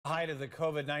Height of the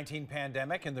COVID-19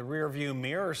 pandemic in the rearview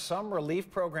mirror, some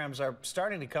relief programs are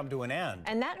starting to come to an end.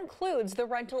 And that includes the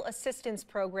rental assistance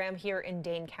program here in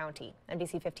Dane County.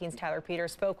 NBC 15's Tyler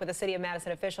Peters spoke with a City of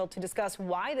Madison official to discuss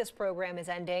why this program is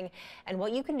ending and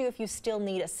what you can do if you still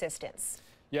need assistance.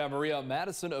 Yeah, Maria, a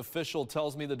Madison official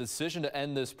tells me the decision to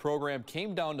end this program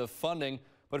came down to funding.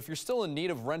 But if you're still in need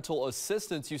of rental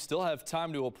assistance, you still have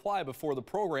time to apply before the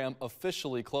program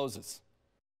officially closes.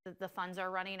 The funds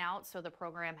are running out, so the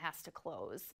program has to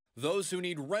close. Those who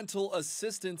need rental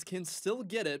assistance can still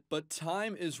get it, but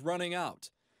time is running out.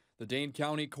 The Dane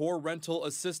County Core Rental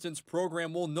Assistance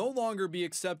Program will no longer be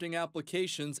accepting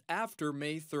applications after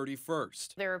May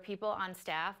 31st. There are people on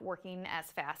staff working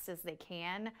as fast as they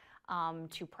can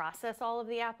to process all of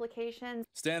the applications.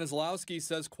 Stanislawski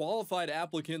says qualified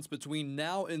applicants between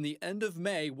now and the end of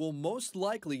May will most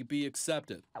likely be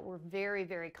accepted. We're very,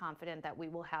 very confident that we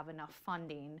will have enough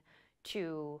funding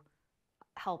to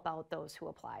help out those who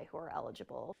apply who are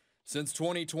eligible. Since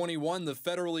 2021, the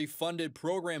federally funded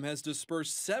program has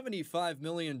dispersed $75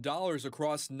 million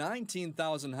across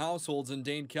 19,000 households in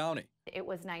Dane County. It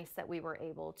was nice that we were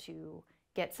able to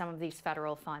get some of these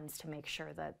federal funds to make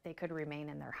sure that they could remain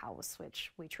in their house,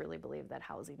 which we truly believe that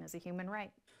housing is a human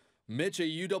right. Mitch, a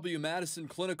UW-Madison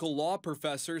clinical law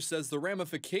professor, says the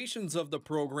ramifications of the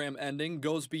program ending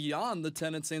goes beyond the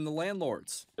tenants and the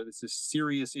landlords. This is a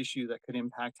serious issue that could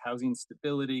impact housing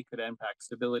stability, could impact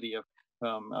stability of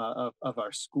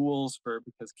our schools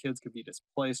because kids could be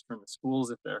displaced from the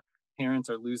schools if their parents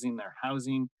are losing their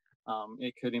housing.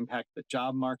 It could impact the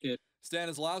job market.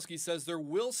 Stanislawski says there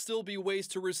will still be ways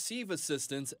to receive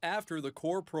assistance after the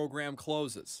core program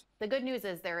closes. The good news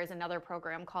is there is another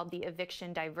program called the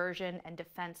Eviction Diversion and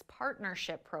Defense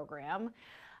Partnership Program,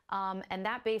 and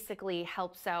that basically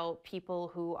helps out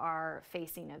people who are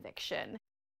facing eviction.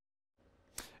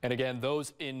 And again,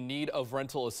 those in need of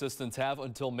rental assistance have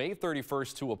until May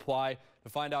 31st to apply. To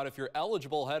find out if you're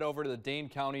eligible, head over to the Dane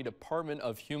County Department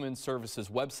of Human Services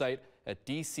website at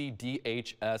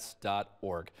dcdhs.org.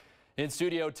 In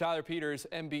studio, Tyler Peters,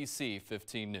 NBC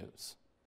 15 News.